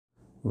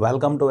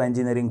Welcome to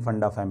Engineering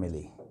Funda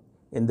family.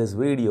 In this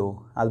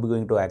video, I'll be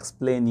going to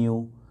explain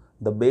you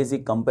the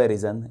basic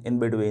comparison in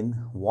between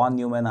von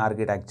Neumann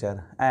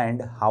architecture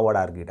and Harvard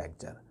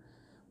architecture.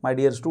 My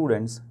dear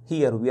students,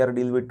 here we are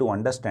dealing with to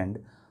understand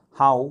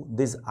how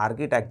these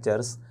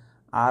architectures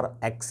are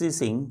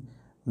accessing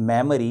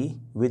memory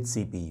with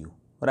CPU,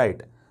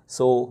 right?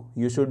 So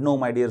you should know,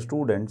 my dear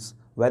students,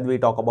 when we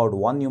talk about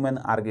von Neumann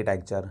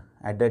architecture,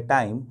 at that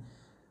time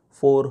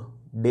for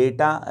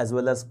data as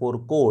well as for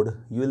code,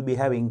 you will be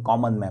having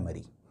common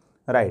memory,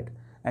 right?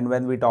 And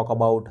when we talk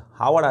about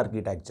Harvard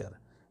architecture,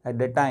 at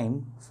the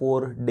time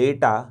for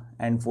data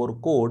and for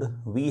code,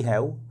 we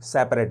have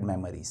separate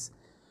memories.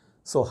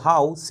 So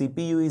how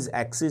CPU is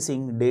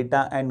accessing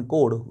data and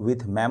code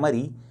with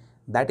memory,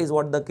 that is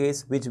what the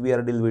case which we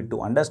are dealing with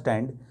to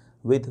understand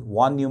with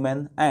von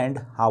Neumann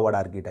and Harvard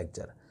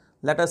architecture.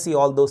 Let us see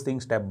all those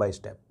things step by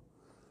step.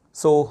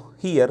 So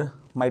here,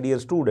 my dear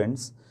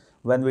students,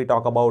 when we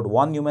talk about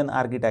von Neumann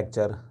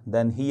architecture,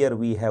 then here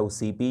we have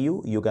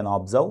CPU, you can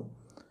observe,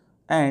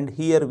 and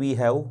here we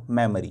have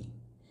memory.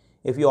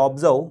 If you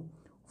observe,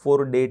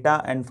 for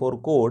data and for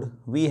code,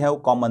 we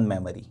have common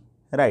memory,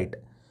 right?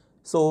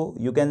 So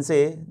you can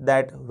say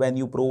that when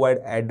you provide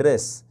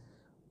address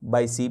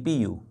by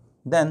CPU,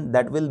 then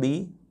that will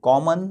be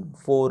common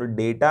for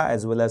data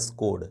as well as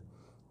code,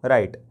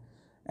 right?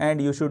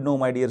 And you should know,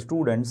 my dear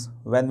students,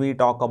 when we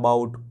talk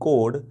about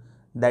code,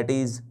 that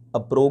is a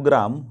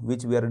program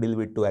which we are dealing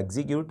with to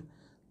execute.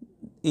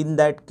 In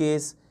that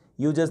case,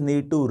 you just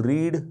need to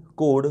read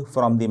code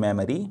from the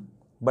memory.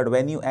 But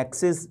when you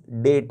access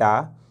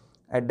data,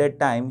 at that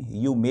time,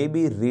 you may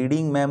be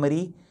reading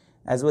memory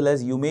as well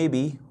as you may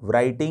be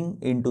writing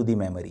into the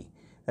memory,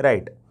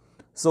 right?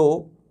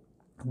 So,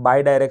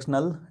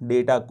 bidirectional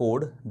data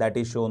code that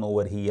is shown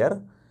over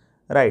here,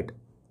 right?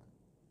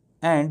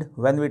 And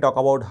when we talk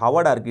about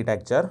Harvard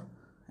architecture,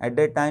 at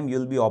that time you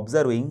will be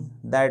observing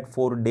that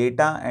for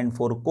data and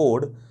for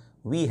code,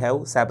 we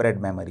have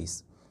separate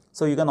memories.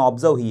 So you can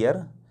observe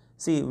here,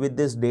 see with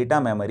this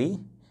data memory,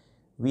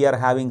 we are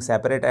having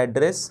separate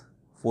address.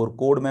 For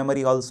code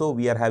memory also,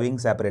 we are having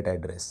separate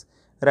address,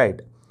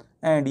 right?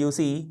 And you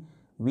see,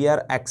 we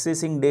are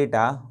accessing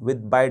data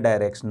with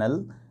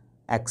bidirectional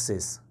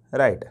access,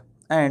 right?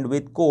 And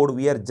with code,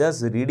 we are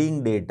just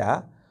reading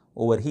data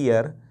over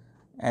here,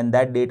 and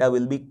that data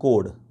will be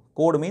code.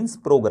 Code means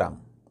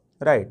program,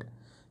 right?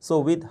 So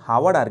with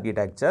Harvard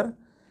architecture,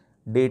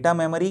 data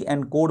memory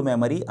and code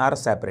memory are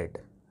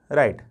separate,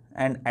 right?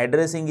 And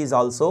addressing is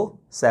also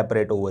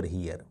separate over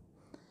here.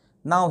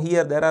 Now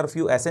here there are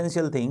few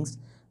essential things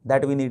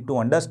that we need to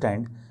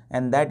understand,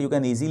 and that you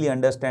can easily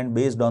understand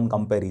based on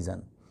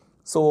comparison.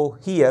 So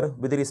here,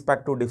 with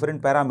respect to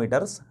different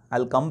parameters,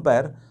 I'll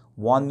compare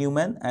von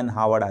Neumann and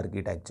Harvard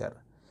architecture.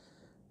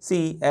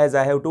 See, as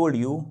I have told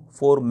you,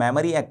 for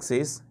memory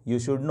access, you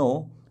should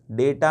know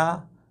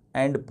data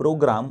and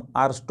program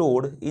are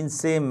stored in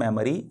same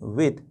memory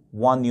with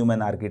von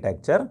Neumann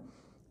architecture,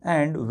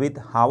 and with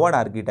Harvard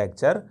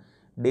architecture,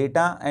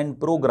 data and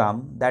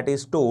program that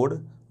is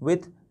stored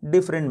with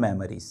different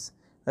memories,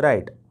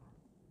 right?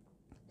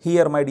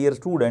 Here, my dear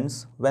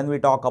students, when we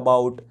talk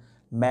about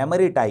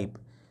memory type,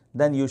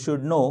 then you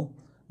should know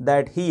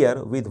that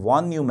here with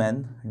von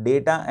Neumann,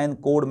 data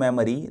and code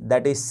memory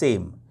that is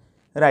same,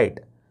 right?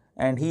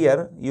 And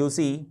here you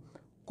see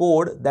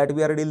code that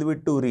we are dealing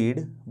with to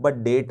read,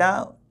 but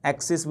data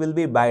access will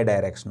be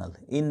bidirectional.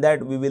 In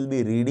that we will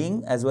be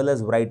reading as well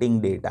as writing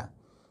data.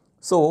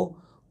 So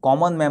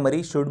common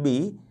memory should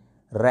be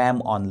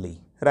RAM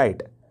only,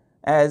 right?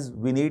 As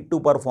we need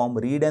to perform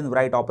read and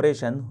write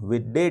operation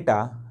with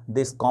data,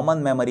 this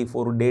common memory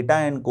for data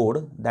and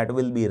code, that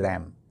will be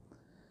RAM.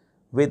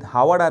 With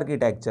Harvard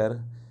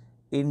architecture,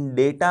 in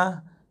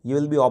data you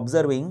will be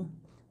observing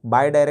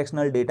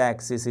bidirectional data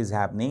access is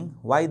happening.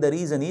 Why? The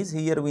reason is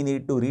here we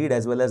need to read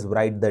as well as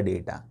write the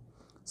data.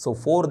 So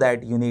for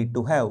that you need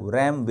to have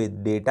RAM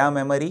with data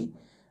memory,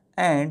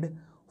 and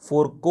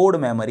for code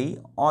memory,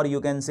 or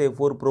you can say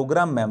for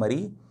program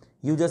memory,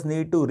 you just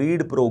need to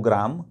read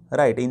program,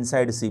 right,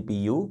 inside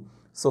CPU.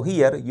 So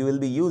here you will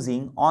be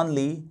using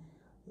only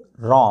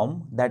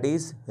ROM, that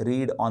is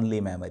read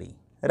only memory,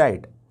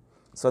 right?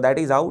 So that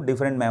is how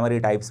different memory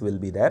types will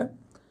be there.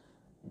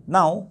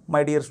 Now,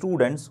 my dear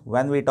students,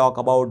 when we talk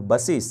about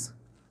buses,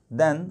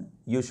 then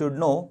you should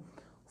know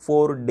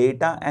for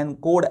data and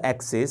code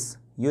access,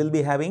 you will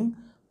be having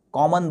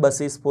common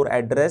buses for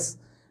address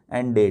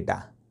and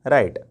data,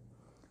 right?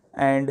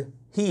 And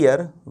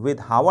here with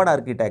Harvard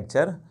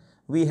architecture,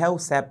 we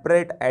have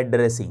separate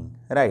addressing,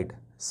 right?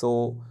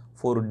 So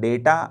for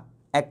data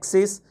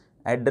access,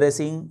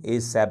 addressing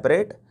is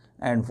separate,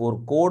 and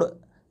for code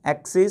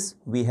access,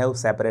 we have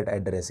separate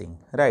addressing,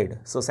 right?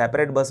 So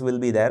separate bus will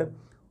be there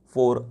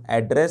for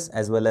address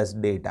as well as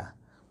data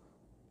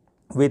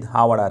with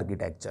Harvard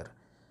architecture.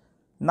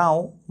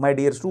 Now, my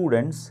dear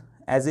students,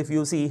 as if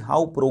you see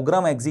how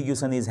program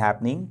execution is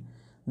happening,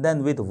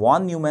 then with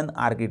von Neumann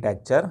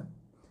architecture,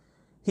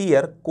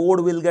 here code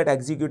will get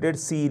executed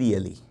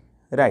serially,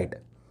 right?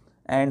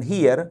 And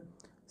here,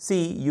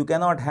 see, you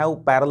cannot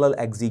have parallel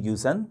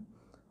execution.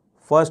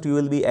 First you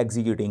will be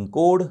executing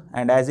code,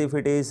 and as if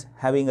it is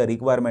having a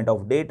requirement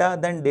of data,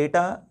 then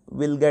data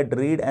will get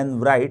read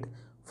and write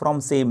from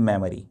same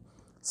memory.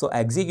 So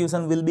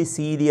execution will be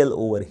serial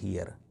over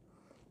here.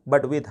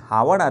 But with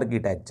Harvard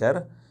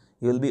architecture,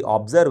 you will be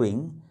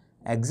observing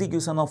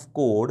execution of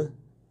code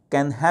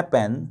can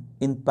happen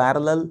in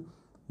parallel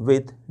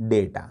with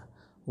data.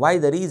 Why?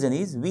 The reason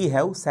is we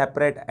have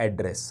separate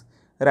address.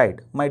 Right,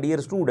 my dear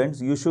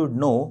students, you should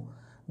know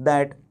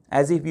that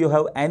as if you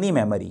have any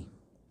memory,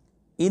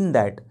 in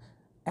that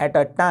at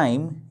a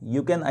time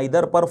you can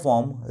either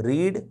perform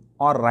read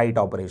or write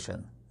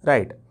operation,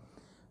 right?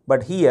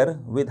 But here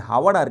with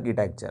Harvard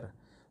architecture,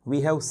 we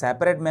have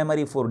separate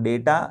memory for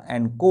data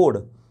and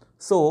code,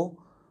 so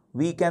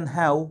we can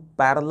have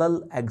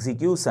parallel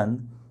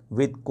execution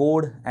with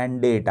code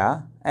and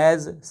data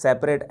as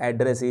separate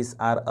addresses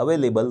are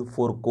available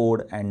for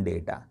code and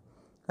data,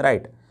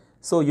 right?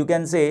 So you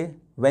can say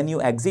when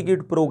you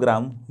execute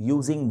program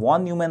using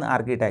von Neumann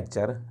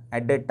architecture,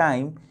 at that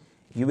time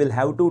you will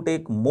have to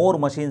take more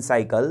machine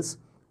cycles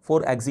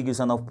for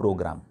execution of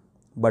program.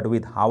 But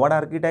with Harvard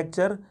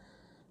architecture,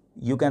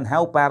 you can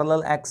have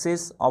parallel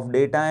access of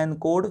data and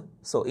code,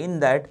 so in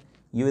that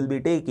you will be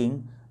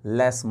taking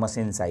less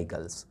machine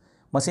cycles.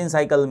 Machine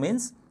cycle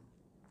means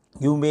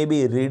you may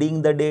be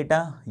reading the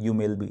data, you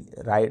may be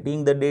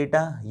writing the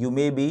data, you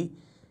may be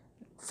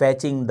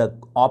fetching the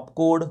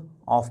opcode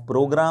of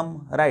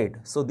program, right?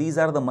 So these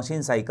are the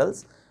machine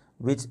cycles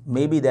which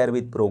may be there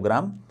with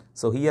program.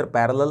 So here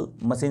parallel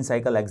machine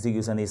cycle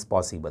execution is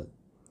possible.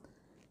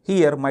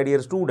 Here, my dear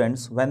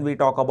students, when we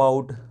talk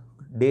about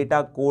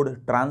data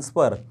code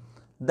transfer,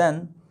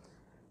 then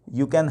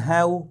you can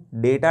have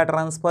data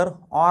transfer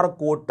or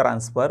code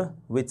transfer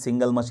with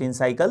single machine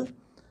cycle.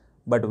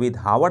 But with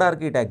Harvard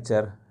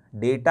architecture,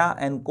 data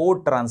and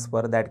code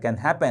transfer that can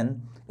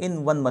happen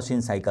in one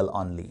machine cycle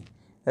only,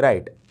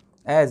 right?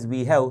 As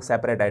we have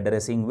separate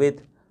addressing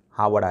with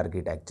Harvard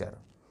architecture.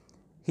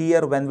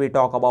 Here when we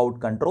talk about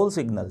control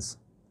signals,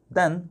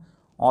 then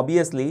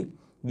obviously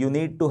you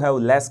need to have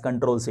less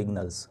control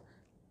signals,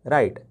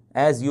 right?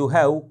 As you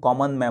have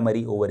common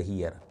memory over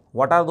here.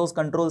 What are those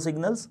control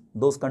signals?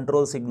 Those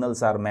control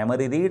signals are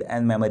memory read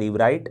and memory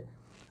write,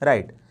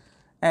 right?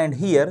 And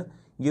here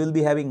you will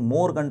be having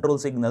more control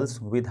signals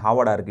with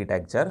Harvard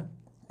architecture,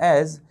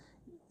 as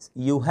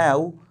you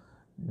have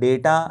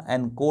data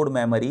and code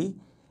memory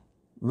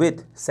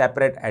with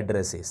separate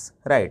addresses,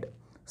 right?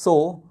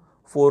 So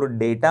for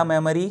data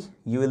memory,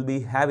 you will be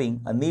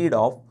having a need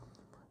of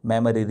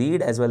memory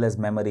read as well as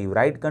memory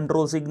write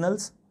control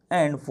signals,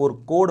 and for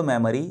code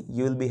memory,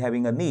 you will be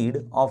having a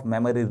need of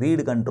memory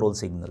read control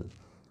signal.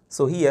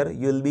 So here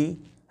you will be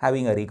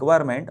having a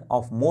requirement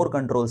of more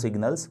control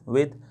signals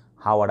with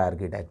Harvard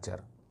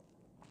architecture.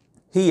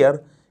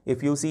 Here,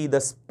 if you see the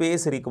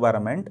space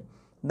requirement,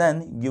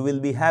 then you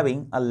will be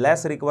having a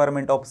less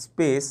requirement of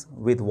space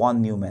with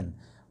von Neumann.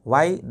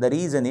 Why? The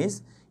reason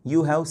is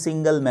you have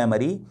single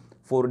memory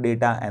for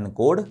data and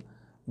code,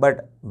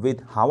 but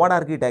with Harvard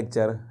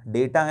architecture,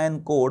 data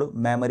and code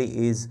memory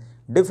is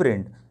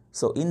different.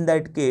 So in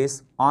that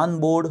case, on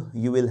board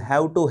you will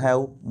have to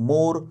have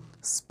more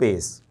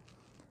space.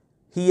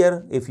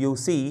 Here if you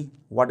see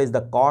what is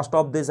the cost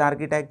of this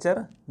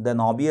architecture, then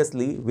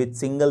obviously with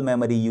single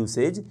memory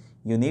usage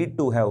you need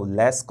to have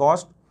less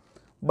cost,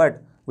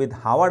 but with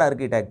Harvard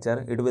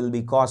architecture it will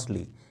be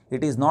costly.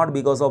 It is not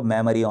because of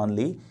memory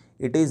only,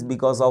 it is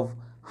because of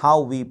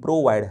how we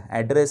provide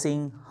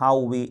addressing, how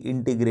we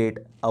integrate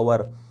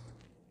our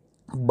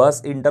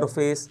bus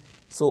interface.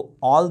 So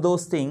all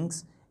those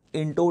things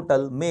in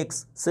total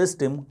makes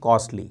system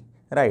costly,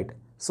 right?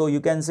 So you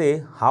can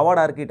say Harvard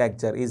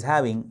architecture is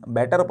having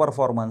better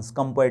performance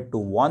compared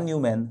to von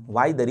Neumann.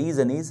 Why? The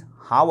reason is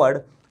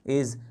Harvard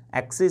is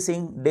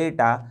accessing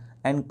data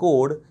and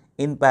code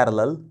in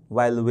parallel,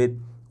 while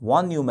with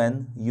von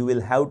Neumann you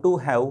will have to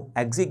have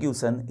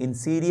execution in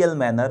serial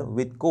manner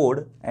with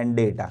code and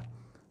data.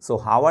 So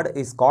Harvard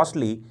is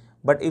costly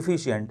but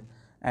efficient,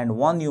 and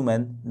von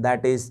Neumann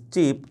that is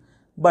cheap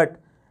but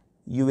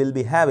you will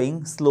be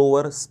having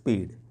slower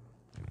speed.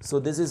 So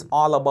this is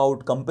all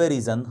about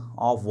comparison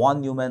of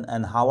von Neumann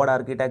and Harvard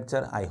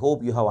architecture. I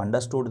hope you have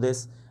understood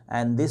this,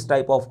 and this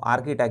type of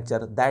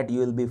architecture that you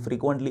will be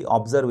frequently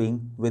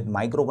observing with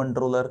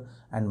microcontroller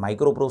and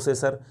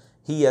microprocessor.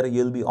 Here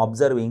you will be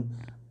observing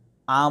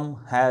ARM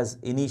has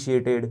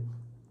initiated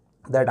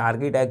that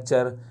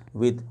architecture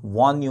with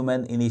von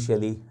Neumann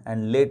initially,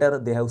 and later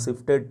they have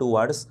shifted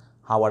towards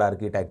Harvard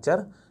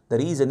architecture. The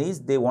reason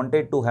is they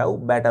wanted to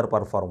have better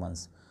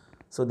performance.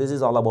 So this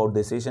is all about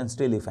this session.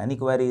 Still, if any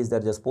query is there,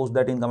 just post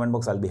that in comment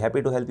box. I'll be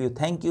happy to help you.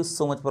 Thank you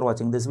so much for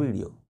watching this video.